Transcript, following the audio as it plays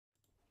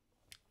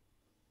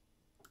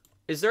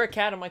Is there a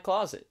cat in my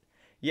closet?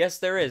 Yes,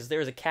 there is.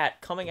 There's a cat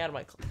coming out of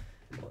my closet.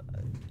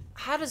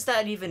 How does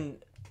that even...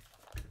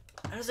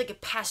 How does it get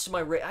past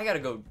my... I gotta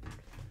go...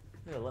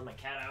 I'm gonna let my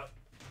cat out.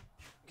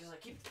 Because I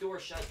keep the door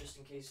shut just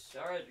in case.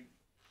 Alright.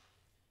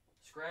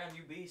 Scram,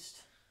 you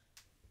beast.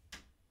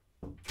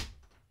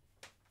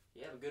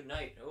 You have a good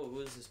night. Oh,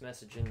 who is this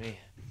messaging me?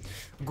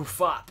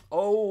 Goofop.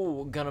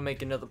 Oh, gonna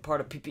make another part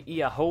of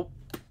PPE, I hope.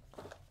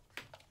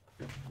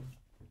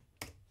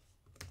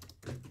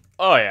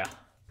 Oh, yeah.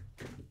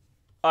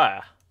 Oh,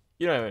 yeah.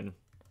 You don't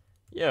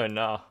even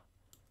know.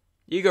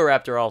 Ego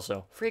Raptor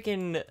also.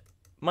 Freaking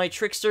my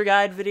Trickster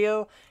Guide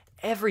video,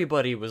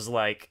 everybody was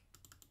like,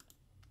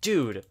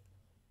 dude,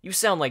 you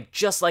sound like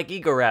just like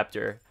Ego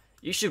Raptor.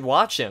 You should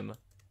watch him.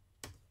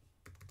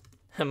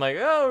 I'm like,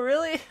 oh,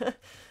 really?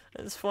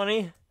 That's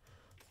funny.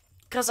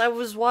 Because I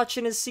was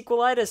watching his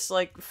sequelitis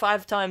like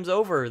 5 times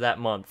over that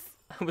month.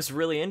 I was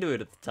really into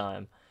it at the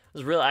time.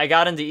 I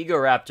got into Ego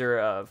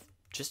Raptor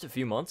just a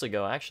few months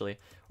ago, actually.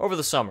 Over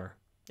the summer,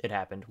 it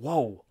happened.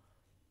 Whoa.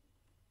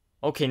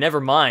 Okay, never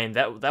mind.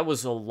 That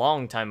was a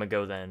long time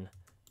ago then.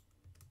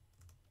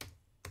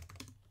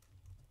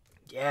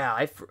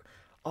 Yeah,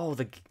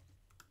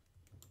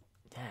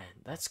 Man,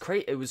 that's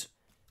crazy. It was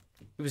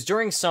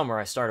during summer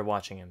I started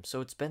watching him,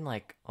 so it's been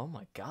like, oh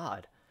my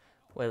god.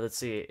 Wait, let's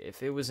see.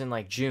 If it was in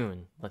like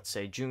June, let's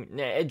say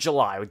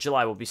July.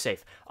 July will be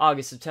safe.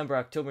 August, September,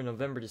 October,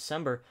 November,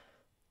 December.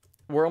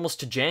 We're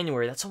almost to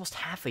January. That's almost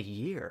half a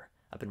year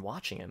I've been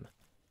watching him.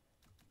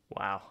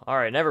 Wow. All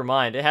right, never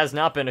mind. It has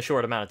not been a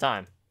short amount of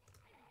time.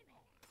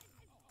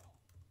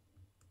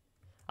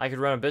 I could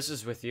run a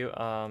business with you.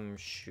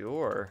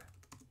 Sure.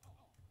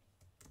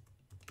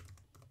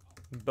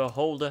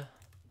 Behold.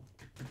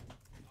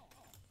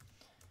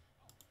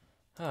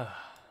 I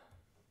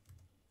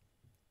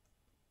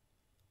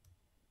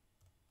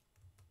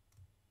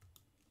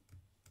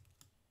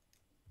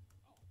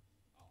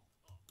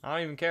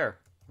don't even care.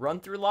 Run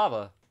through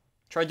lava.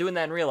 Try doing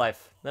that in real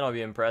life. Then I'll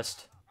be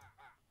impressed.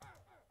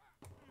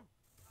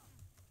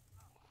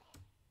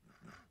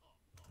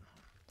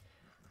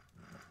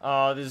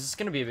 This is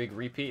gonna be a big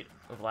repeat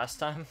of last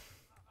time.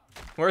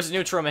 Where's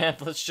Nutraman?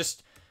 Let's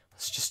just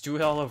do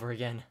it all over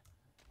again.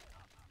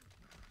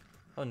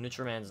 Oh,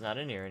 Nutraman's not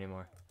in here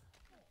anymore.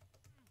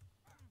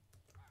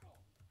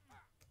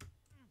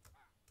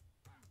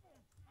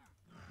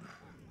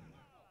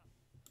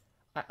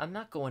 I'm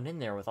not going in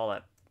there with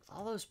all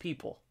those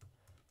people.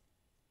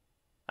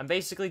 I'm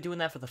basically doing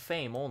that for the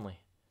fame only.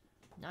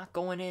 Not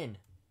going in.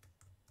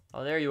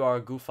 Oh, there you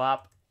are,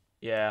 Goofop.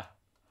 Yeah.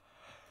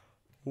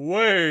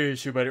 Way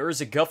too better. Or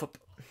is it Guffop?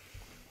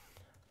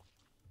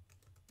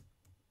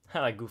 I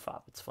like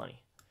Goofop. It's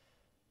funny.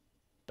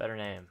 Better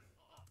name.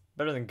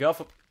 Better than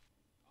Guffop.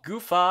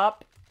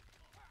 Goofop.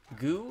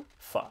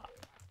 Goofop.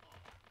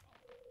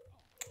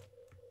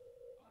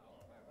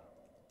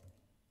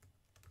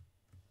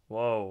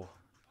 Whoa.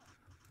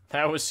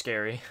 That was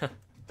scary.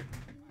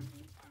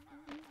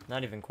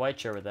 Not even quite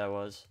sure what that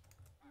was.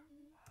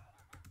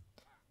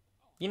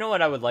 You know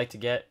what I would like to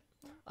get?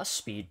 A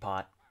speed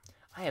pot.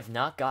 I have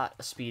not got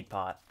a speed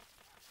pot.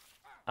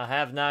 I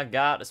have not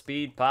got a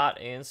speed pot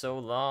in so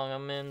long.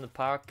 I'm in the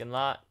parking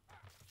lot.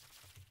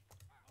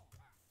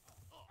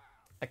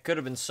 I could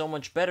have been so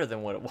much better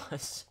than what it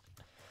was.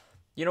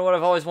 You know what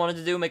I've always wanted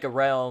to do? Make a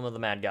Realm of the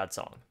Mad God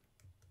song.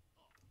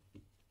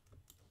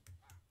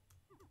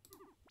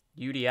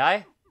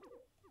 UDI?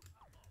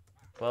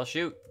 Well,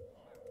 shoot.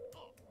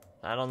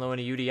 I don't know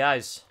any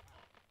UDIs.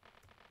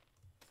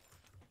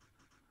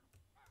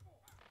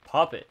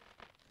 Puppet.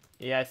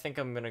 Yeah, I think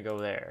I'm gonna go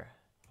there.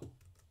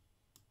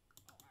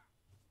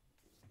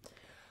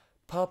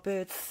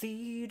 Puppet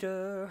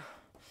theater.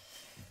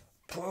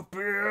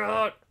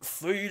 Puppet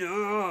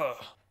theater.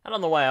 I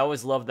don't know why I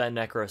always loved that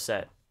Necro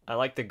set. I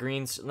like the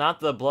greens, not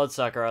the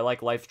Bloodsucker. I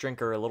like Life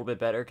Drinker a little bit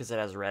better because it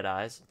has red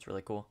eyes. It's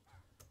really cool.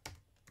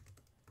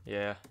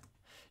 Yeah.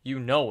 You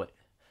know it.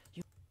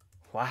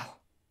 Wow.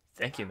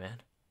 Thank you,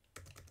 man.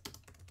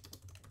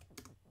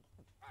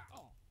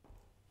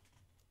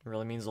 It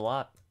really means a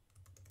lot.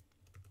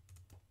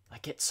 I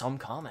get some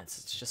comments.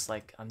 It's just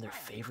like, I'm their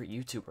favorite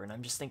YouTuber, and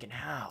I'm just thinking,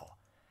 how?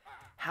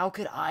 How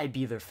could I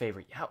be their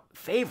favorite?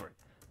 Favorite?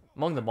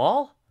 Among them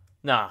all?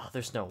 Nah,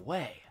 there's no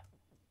way.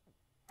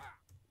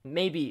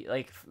 Maybe,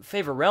 like,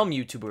 favorite Realm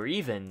YouTuber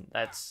even.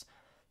 It's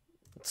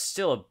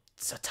still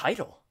it's a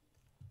title.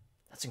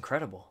 That's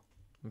incredible.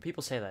 When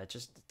people say that,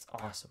 it's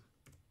awesome.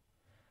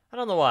 I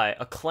don't know why.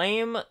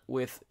 Acclaim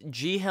with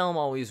G-Helm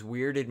always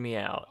weirded me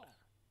out.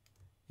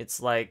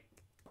 It's like,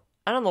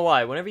 I don't know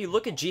why. Whenever you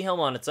look at G-Helm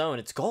on its own,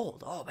 it's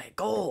gold. Oh, man,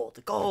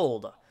 gold,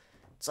 gold.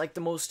 It's like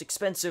the most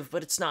expensive,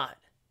 but it's not.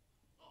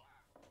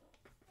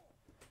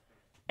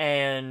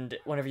 And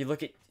whenever you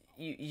look at,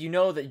 you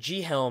know that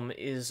G-Helm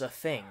is a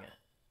thing.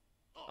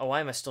 Oh,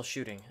 why am I still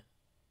shooting?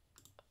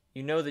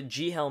 You know that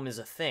G-Helm is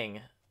a thing.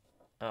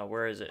 Oh,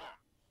 where is it?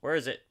 Where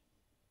is it?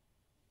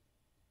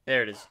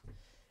 There it is.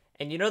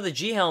 And you know the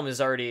G-Helm is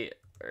already...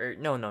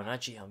 no,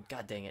 not G-Helm.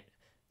 God dang it.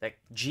 That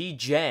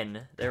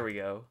G-Gen, there we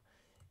go,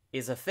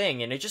 is a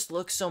thing. And it just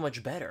looks so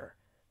much better.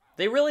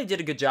 They really did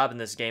a good job in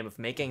this game of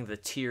making the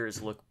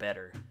tiers look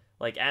better.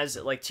 Like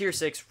tier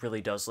 6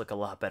 really does look a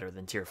lot better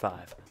than tier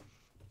 5.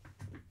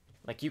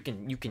 Like you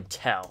can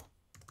tell.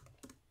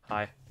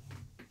 Hi.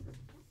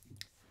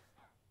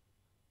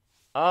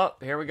 Oh,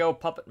 here we go,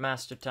 Puppet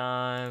Master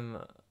time.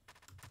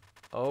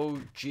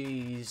 Oh,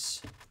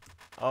 jeez.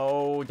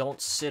 Oh,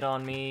 don't sit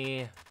on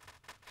me.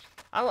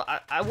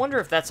 I wonder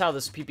if that's how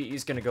this PPE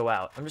is gonna go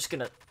out. I'm just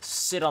gonna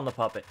sit on the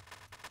puppet.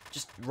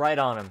 Just right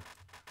on him.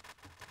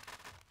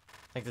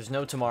 Like there's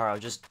no tomorrow,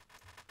 just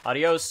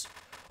adios.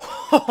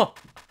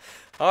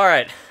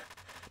 Alright.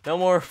 No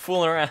more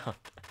fooling around.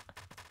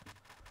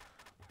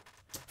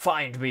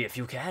 Find me if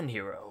you can,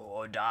 hero,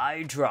 or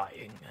die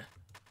trying.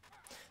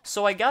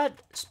 So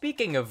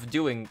speaking of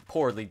doing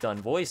poorly done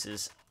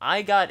voices,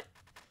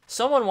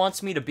 someone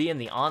wants me to be in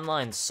the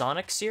online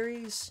Sonic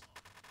series.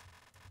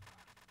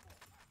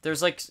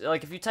 There's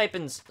like if you type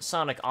in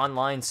Sonic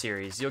Online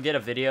series, you'll get a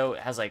video, it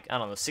has like, I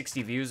don't know,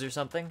 60 views or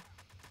something.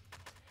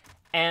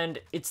 And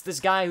it's this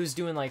guy who's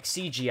doing like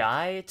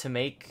CGI to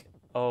make,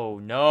 oh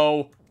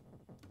no.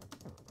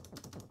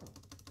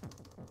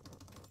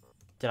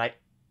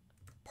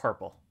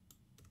 Purple.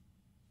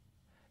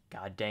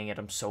 God dang it,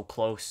 I'm so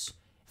close.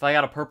 If I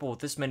got a purple with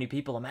this many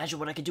people, imagine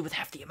what I could do with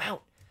half the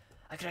amount.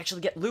 I could actually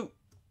get loot.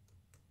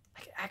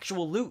 Like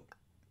actual loot.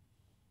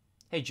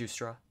 Hey, Juice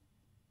Straw.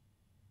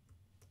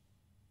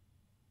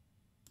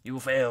 You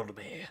failed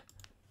me.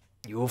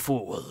 You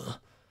fool.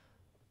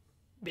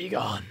 Be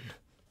gone.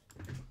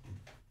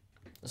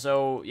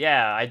 So,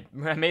 yeah, I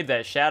made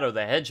that Shadow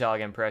the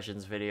Hedgehog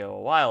impressions video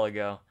a while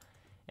ago.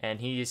 And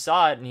he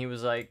saw it and he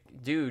was like,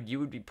 dude, you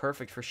would be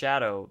perfect for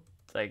Shadow.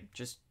 Like,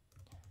 just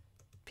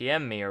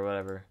PM me or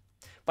whatever.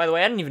 By the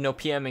way, I didn't even know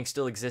PMing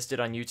still existed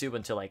on YouTube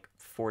until like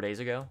 4 days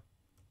ago.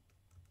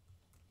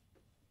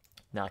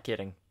 Not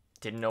kidding.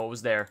 Didn't know it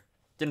was there.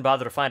 Didn't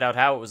bother to find out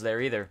how it was there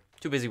either.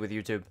 Too busy with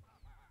YouTube.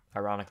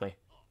 Ironically.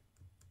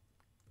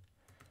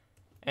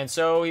 And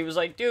so he was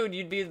like, dude,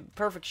 you'd be the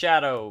perfect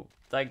Shadow.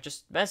 Like,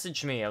 just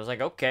message me. I was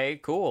like, okay,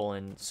 cool.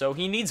 And so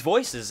he needs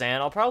voices,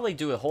 and I'll probably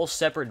do a whole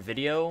separate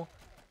video.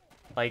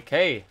 Like,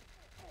 hey,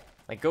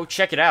 like, go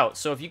check it out.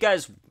 So if you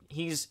guys,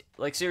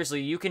 like,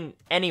 seriously,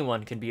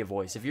 anyone can be a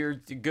voice. If you're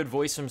a good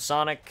voice from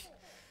Sonic,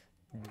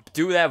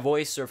 do that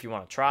voice, or if you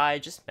want to try,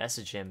 just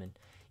message him. And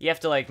you have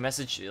to, like,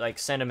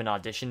 send him an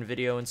audition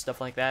video and stuff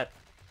like that.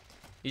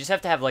 You just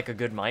have to have, like, a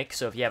good mic,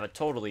 so if you have a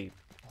totally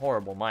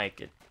horrible mic,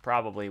 it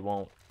probably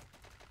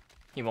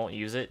he won't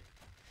use it.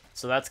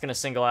 So that's going to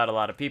single out a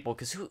lot of people,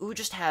 because who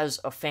just has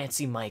a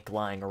fancy mic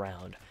lying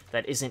around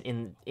that isn't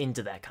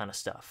into that kind of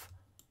stuff?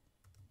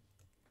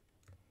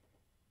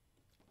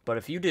 But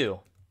if you do,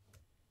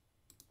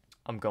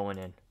 I'm going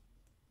in.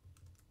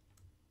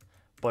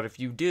 But if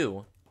you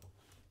do,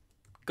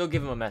 go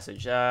give him a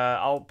message.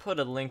 I'll put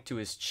a link to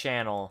his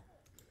channel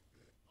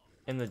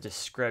in the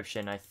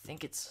description. I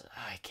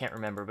can't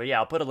remember, but yeah,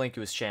 I'll put a link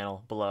to his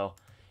channel below.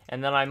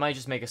 And then I might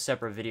just make a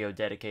separate video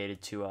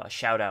dedicated to a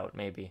shout out,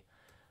 maybe.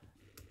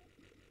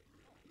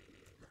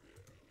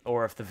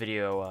 Or if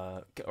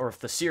if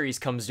the series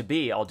comes to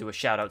be, I'll do a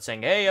shout out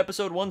saying, hey,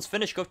 episode 1's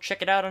finished, go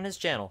check it out on his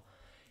channel.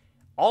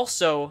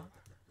 Also,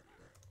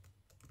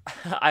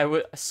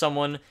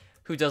 someone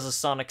who does a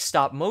Sonic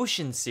stop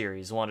motion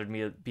series wanted me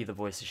to be the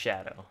voice of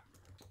Shadow.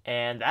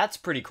 And that's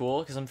pretty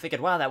cool, because I'm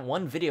thinking, wow, that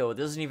one video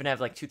doesn't even have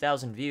like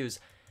 2,000 views.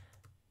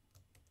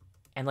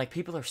 And like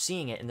people are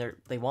seeing it, and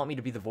they want me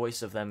to be the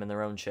voice of them in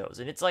their own shows.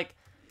 And it's like,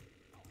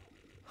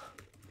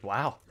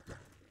 wow.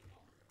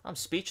 I'm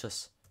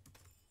speechless.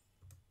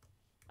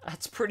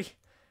 That's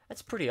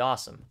pretty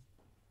awesome.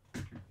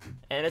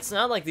 And it's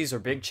not like these are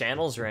big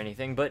channels or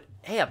anything, but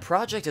hey, a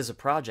project is a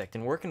project,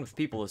 and working with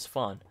people is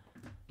fun.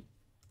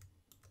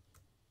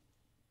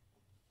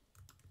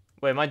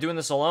 Wait, am I doing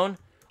this alone?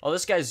 Oh,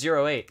 this guy's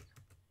 08.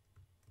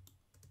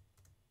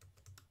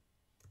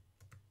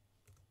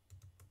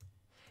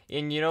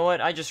 And you know what?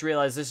 I just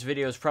realized this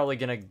video is probably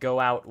gonna go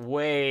out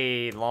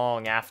way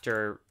long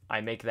after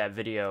I make that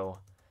video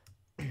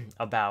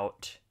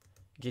about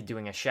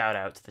doing a shout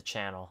out to the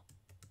channel.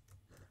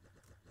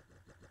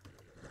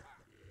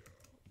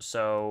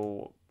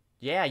 So,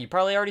 yeah, you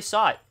probably already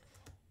saw it.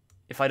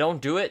 If I don't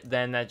do it,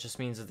 then that just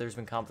means that there's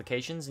been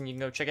complications, and you can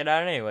go check it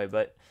out anyway,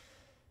 but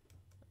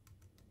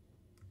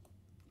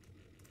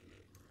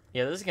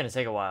yeah, this is going to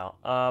take a while.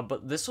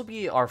 But this will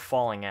be our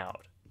falling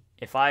out.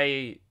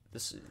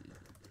 This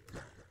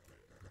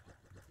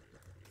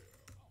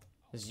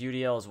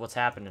UDL is what's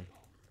happening.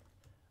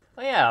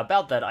 Oh yeah,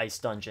 about that ice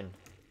dungeon.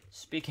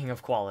 Speaking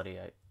of quality,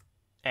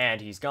 and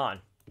he's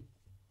gone.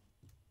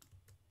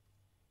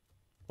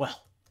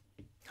 Well,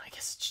 I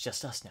guess it's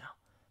just us now.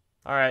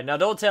 Alright, now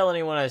don't tell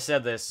anyone I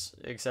said this,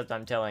 except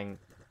I'm telling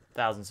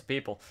thousands of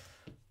people.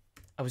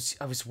 I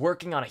was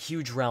working on a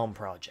huge realm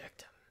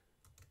project.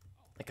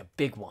 Like a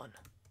big one.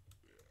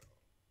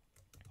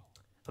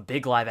 A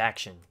big live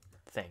action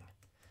thing.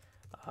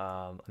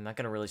 I'm not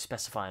going to really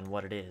specify on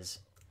what it is.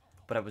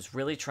 But I was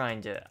really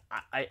trying to...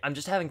 I'm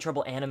just having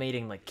trouble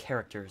animating like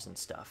characters and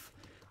stuff.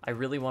 I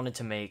really wanted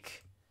to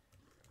make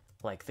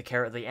like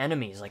the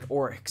enemies, like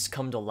Oryx,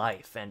 come to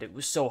life, and it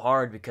was so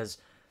hard because,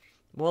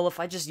 well, if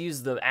I just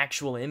use the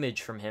actual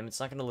image from him, it's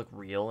not gonna look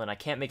real, and I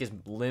can't make his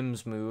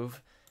limbs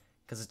move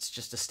because it's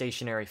just a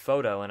stationary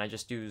photo, and I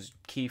just use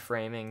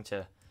keyframing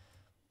to,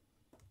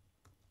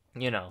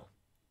 you know,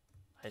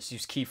 I just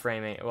use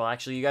keyframing. Well,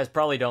 actually, you guys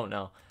probably don't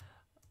know.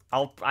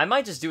 I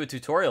might just do a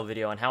tutorial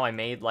video on how I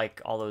made,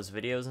 like, all those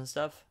videos and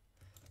stuff.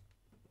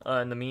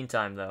 In the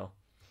meantime, though,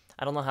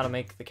 I don't know how to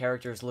make the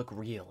characters look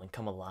real and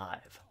come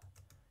alive.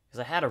 Because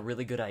I had a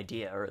really good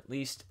idea, or at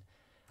least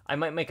I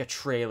might make a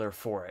trailer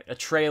for it. A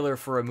trailer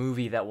for a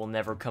movie that will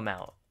never come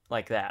out.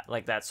 Like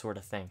that sort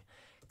of thing.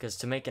 Because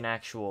to make an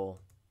actual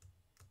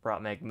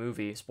RotMG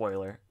movie,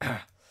 spoiler,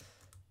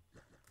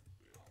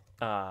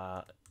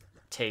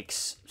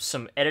 takes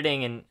some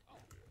editing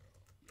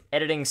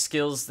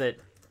skills that,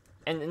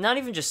 and not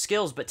even just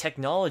skills, but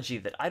technology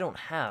that I don't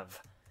have.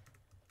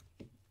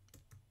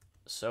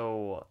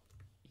 So,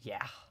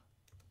 yeah.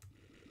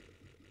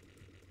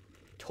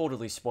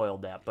 Totally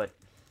spoiled that, but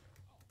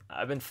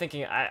I've been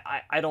thinking,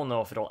 I don't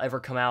know if it'll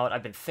ever come out.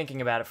 I've been thinking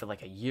about it for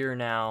like a year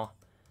now.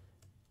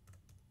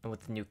 And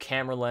with the new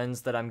camera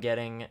lens that I'm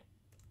getting,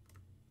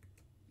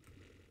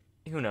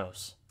 who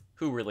knows?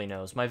 Who really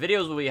knows? My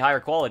videos will be higher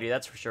quality,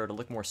 that's for sure, to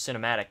look more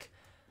cinematic.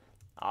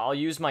 I'll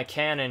use my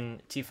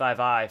Canon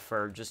T5i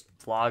for just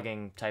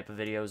vlogging type of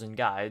videos and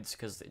guides,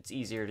 because it's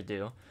easier to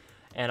do.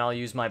 And I'll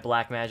use my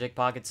Blackmagic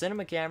Pocket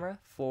Cinema camera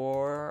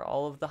for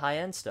all of the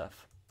high-end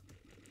stuff.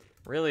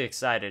 Really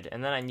excited.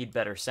 And then I need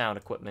better sound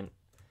equipment.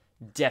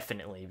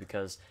 Definitely,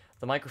 because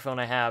the microphone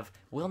I have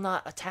will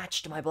not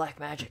attach to my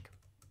Blackmagic.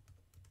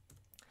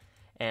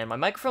 And my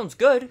microphone's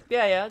good.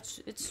 Yeah,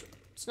 it's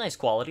nice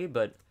quality,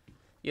 but,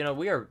 you know,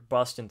 we are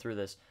busting through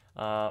this.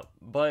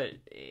 But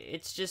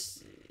it's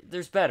just,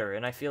 there's better.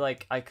 And I feel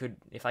like I could,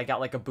 if I got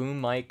like a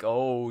boom mic,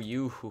 oh,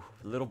 you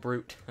little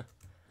brute.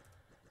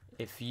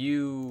 If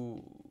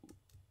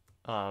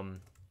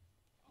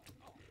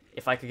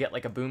I could get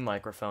like a boom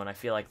microphone, I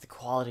feel like the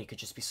quality could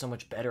just be so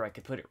much better. I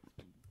could put it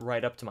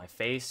right up to my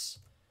face.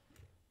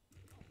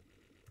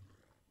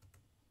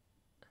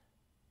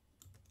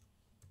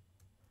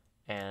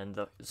 And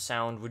the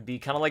sound would be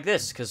kind of like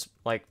this, because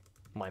like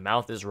my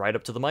mouth is right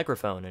up to the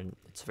microphone and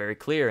it's very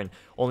clear, and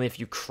only if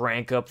you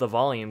crank up the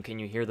volume can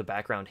you hear the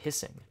background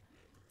hissing.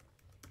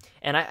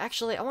 And I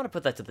want to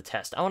put that to the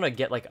test. I want to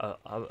get like a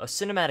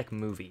cinematic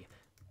movie.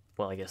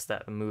 Well, I guess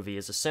that movie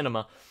is a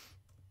cinema.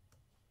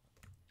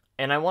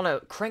 And I want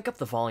to crank up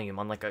the volume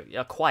on like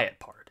a quiet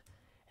part.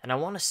 And I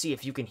want to see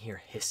if you can hear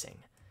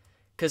hissing.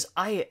 Because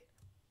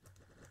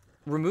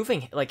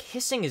removing, like,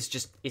 hissing is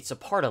just, it's a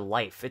part of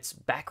life. It's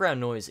background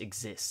noise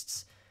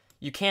exists.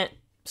 You can't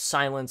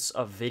silence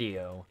a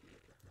video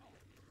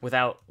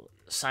without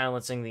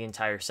silencing the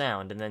entire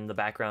sound. And then the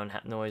background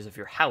noise of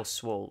your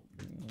house will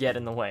get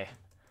in the way.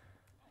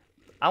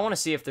 I want to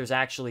see if there's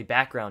actually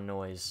background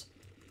noise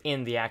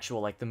in the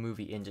actual, like, the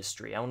movie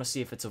industry. I want to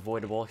see if it's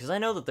avoidable, because I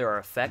know that there are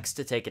effects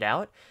to take it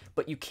out,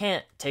 but you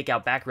can't take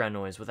out background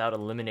noise without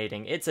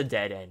eliminating, it's a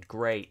dead end,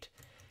 great.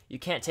 You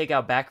can't take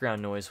out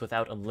background noise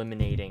without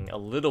eliminating a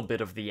little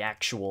bit of the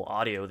actual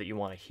audio that you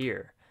want to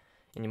hear.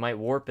 And you might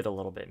warp it a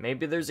little bit.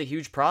 Maybe there's a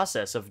huge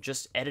process of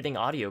just editing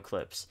audio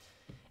clips.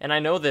 And I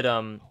know that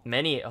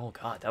oh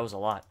god, that was a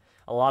lot.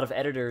 A lot of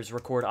editors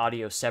record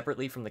audio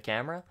separately from the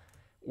camera,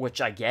 which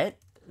I get.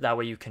 That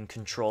way you can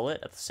control it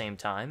at the same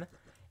time.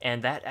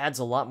 And that adds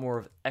a lot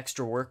more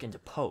extra work into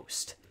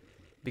post,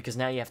 because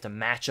now you have to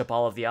match up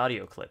all of the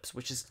audio clips,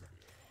 which is,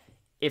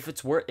 if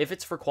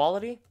it's for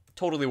quality,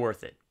 totally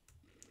worth it.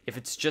 If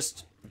it's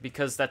just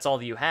because that's all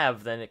that you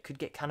have, then it could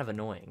get kind of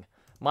annoying.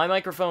 My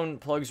microphone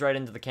plugs right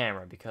into the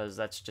camera because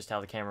that's just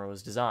how the camera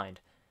was designed.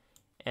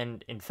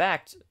 And in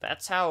fact,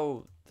 that's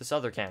how this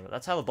other camera,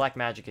 that's how the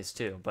Blackmagic is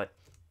too, but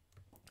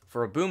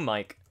for a boom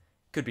mic,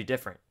 it could be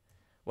different.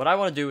 What I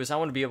want to do is I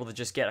want to be able to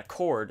just get a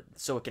cord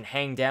so it can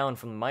hang down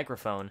from the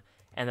microphone,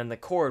 and then the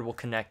cord will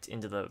connect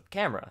into the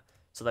camera,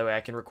 so that way I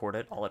can record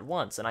it all at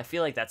once, and I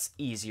feel like that's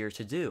easier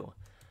to do.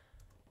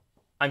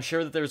 I'm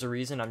sure that there's a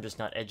reason, I'm just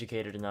not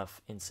educated enough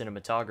in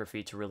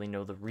cinematography to really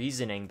know the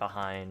reasoning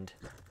behind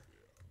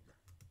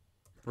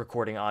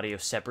recording audio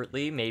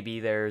separately. Maybe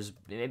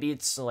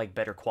it's like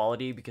better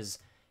quality because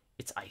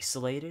it's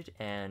isolated,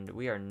 and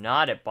we are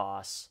not at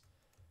boss.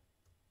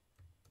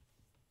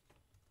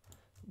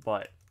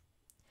 But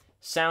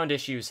sound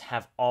issues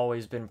have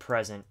always been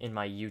present in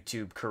my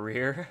YouTube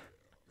career,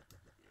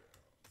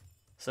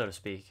 so to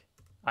speak.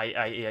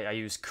 I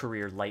use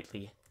career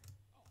lightly.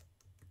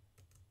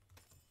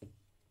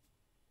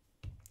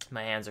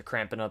 My hands are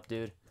cramping up,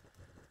 dude.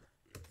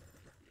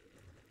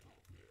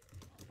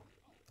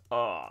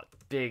 Oh,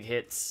 big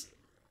hits.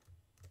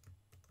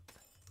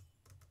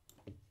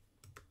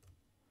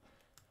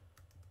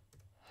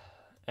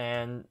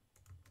 And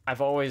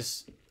I've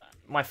always,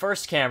 my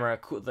first camera,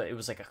 it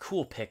was like a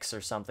Coolpix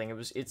or something.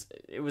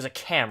 It was a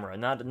camera,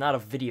 not a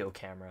video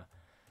camera.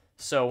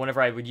 So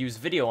whenever I would use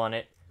video on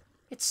it,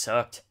 it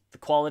sucked. The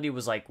quality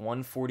was like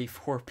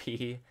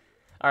 144p.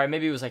 All right,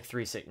 maybe it was like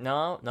 360.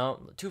 No,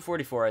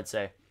 244 I'd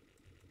say.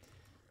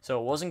 So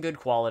it wasn't good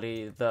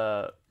quality.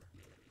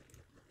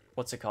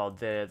 What's it called?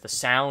 The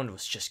sound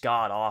was just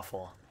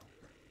god-awful.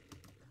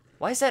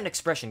 Why is that an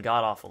expression,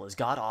 god-awful? Is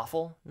God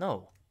awful?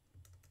 No.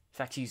 In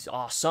fact, he's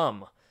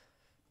awesome.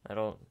 I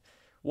don't...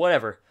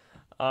 Whatever.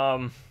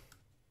 And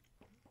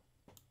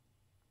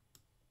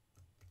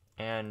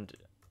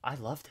I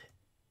loved it.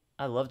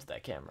 I loved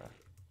that camera.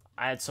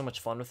 I had so much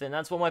fun with it, and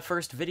that's what my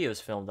first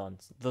videos filmed on.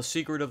 The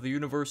secret of the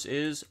universe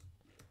is...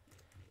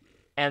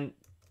 And...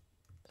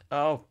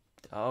 Oh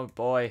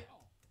boy.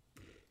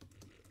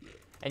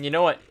 And you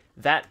know what?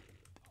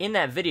 In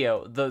that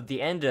video,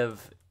 the end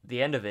of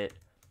it,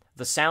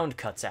 the sound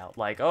cuts out.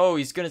 Like, oh,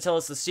 he's gonna tell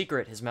us the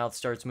secret. His mouth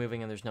starts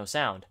moving and there's no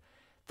sound.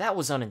 That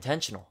was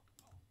unintentional.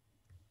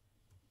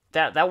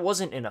 That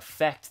wasn't an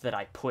effect that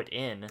I put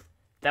in.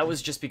 That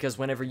was just because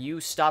whenever you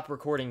stop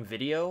recording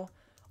video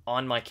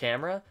on my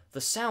camera,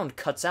 the sound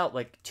cuts out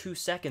like 2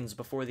 seconds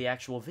before the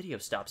actual video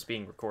stops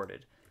being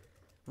recorded.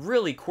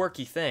 Really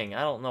quirky thing.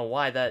 I don't know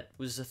why that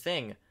was a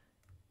thing.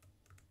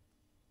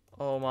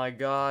 Oh my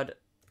god.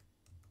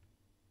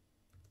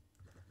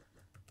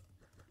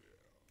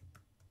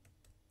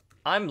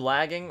 I'm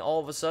lagging all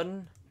of a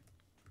sudden.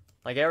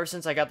 Like, ever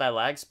since I got that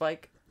lag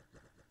spike,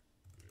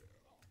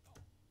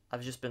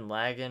 I've just been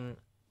lagging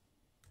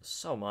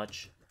so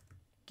much.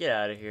 Get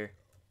out of here.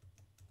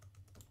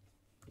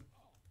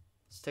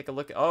 Let's take a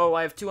look. Oh,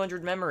 I have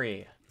 200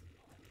 memory.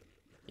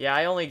 Yeah,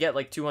 I only get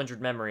like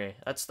 200 memory.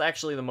 That's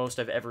actually the most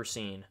I've ever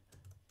seen.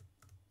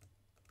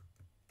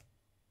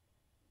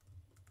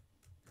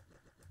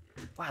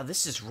 Wow,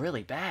 this is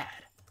really bad.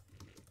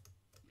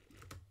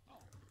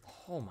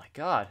 Oh my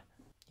god.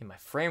 Yeah, my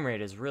frame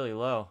rate is really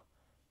low.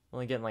 I'm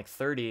only getting like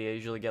 30. I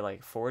usually get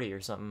like 40 or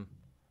something.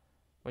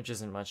 Which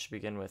isn't much to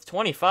begin with.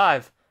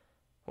 25?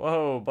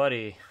 Whoa,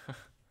 buddy.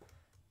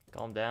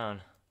 Calm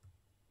down.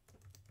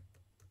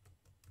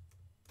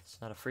 It's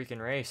not a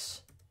freaking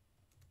race.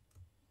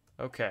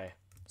 Okay.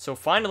 So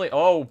finally...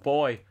 Oh,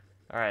 boy.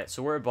 Alright,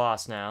 so we're a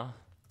boss now.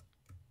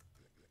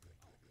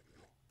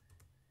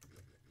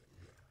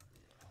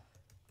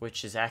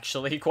 Which is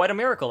actually quite a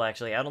miracle,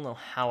 actually. I don't know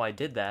how I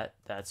did that.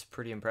 That's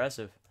pretty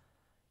impressive.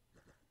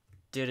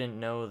 Didn't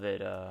know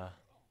that,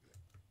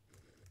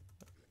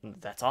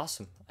 That's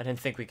awesome. I didn't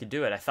think we could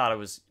do it. I thought I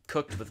was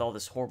cooked with all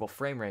this horrible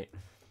frame rate.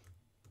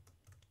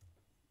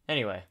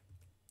 Anyway.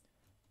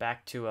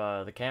 Back to,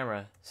 the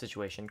camera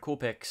situation. Cool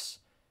pics.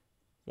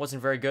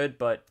 Wasn't very good,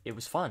 but it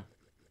was fun.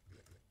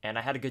 And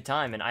I had a good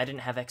time, and I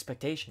didn't have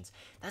expectations.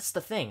 That's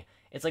the thing.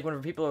 It's like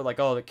whenever people are like,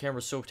 oh, the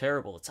camera's so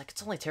terrible. It's like,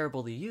 it's only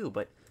terrible to you,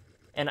 but...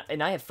 And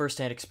I have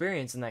first-hand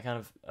experience in that kind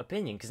of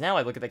opinion, because now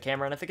I look at the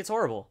camera and I think it's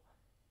horrible.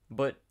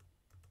 But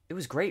it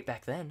was great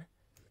back then.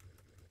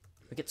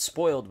 We get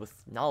spoiled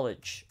with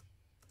knowledge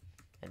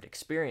and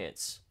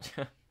experience.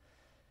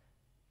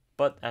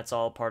 But that's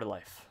all part of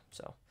life.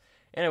 So,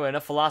 anyway,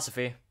 enough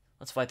philosophy.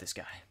 Let's fight this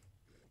guy.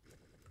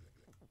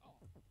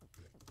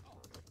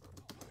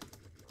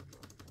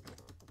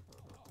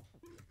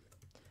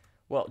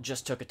 Well,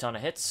 just took a ton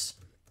of hits.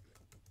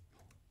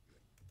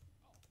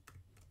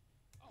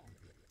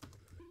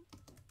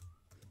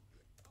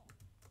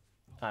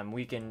 I'm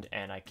weakened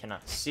and I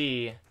cannot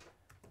see.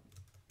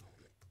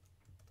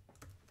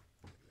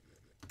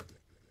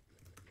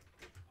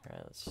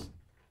 Alright, let's...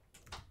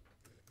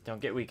 Don't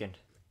get weakened.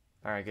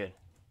 Alright, good.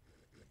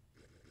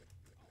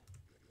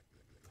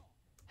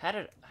 How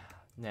did...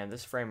 Man,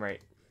 this frame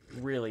rate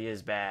really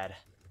is bad.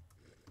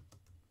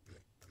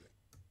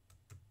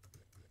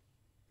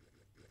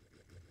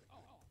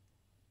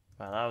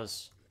 Wow, that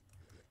was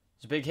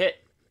a big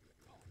hit.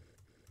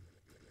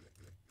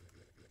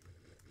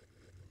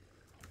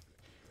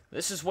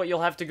 This is what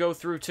you'll have to go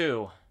through,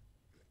 too.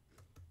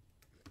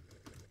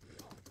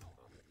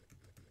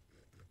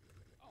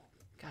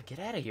 God, get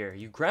out of here,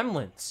 you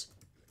gremlins.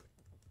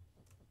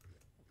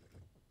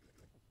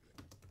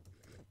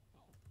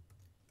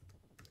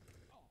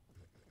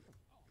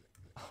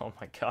 Oh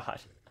my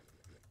god.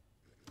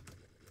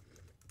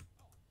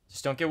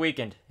 Just don't get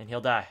weakened, and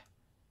he'll die.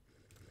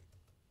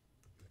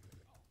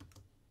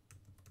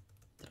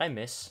 Did I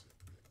miss?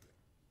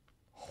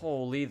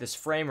 Holy, this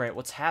frame rate,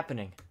 what's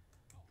happening?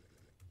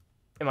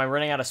 Am I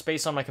running out of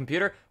space on my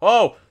computer?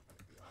 Oh!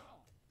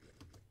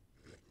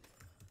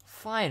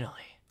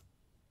 Finally.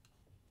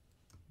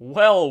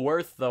 Well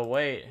worth the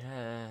wait.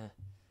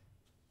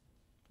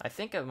 I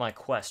think my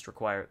quest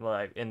required...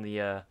 Well, in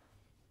the,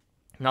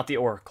 not the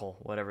Oracle,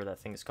 whatever that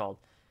thing is called.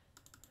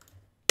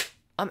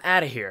 I'm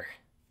out of here.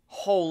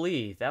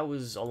 Holy, that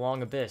was a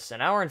long abyss.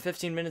 An hour and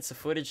 15 minutes of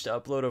footage to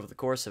upload over the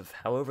course of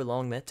however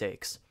long that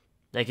takes.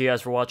 Thank you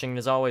guys for watching, and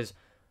as always,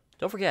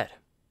 don't forget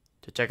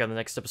to check out the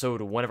next episode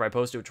whenever I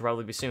post it, which will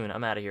probably be soon.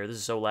 I'm out of here. This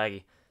is so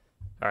laggy.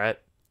 Alright.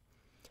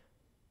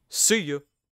 See ya.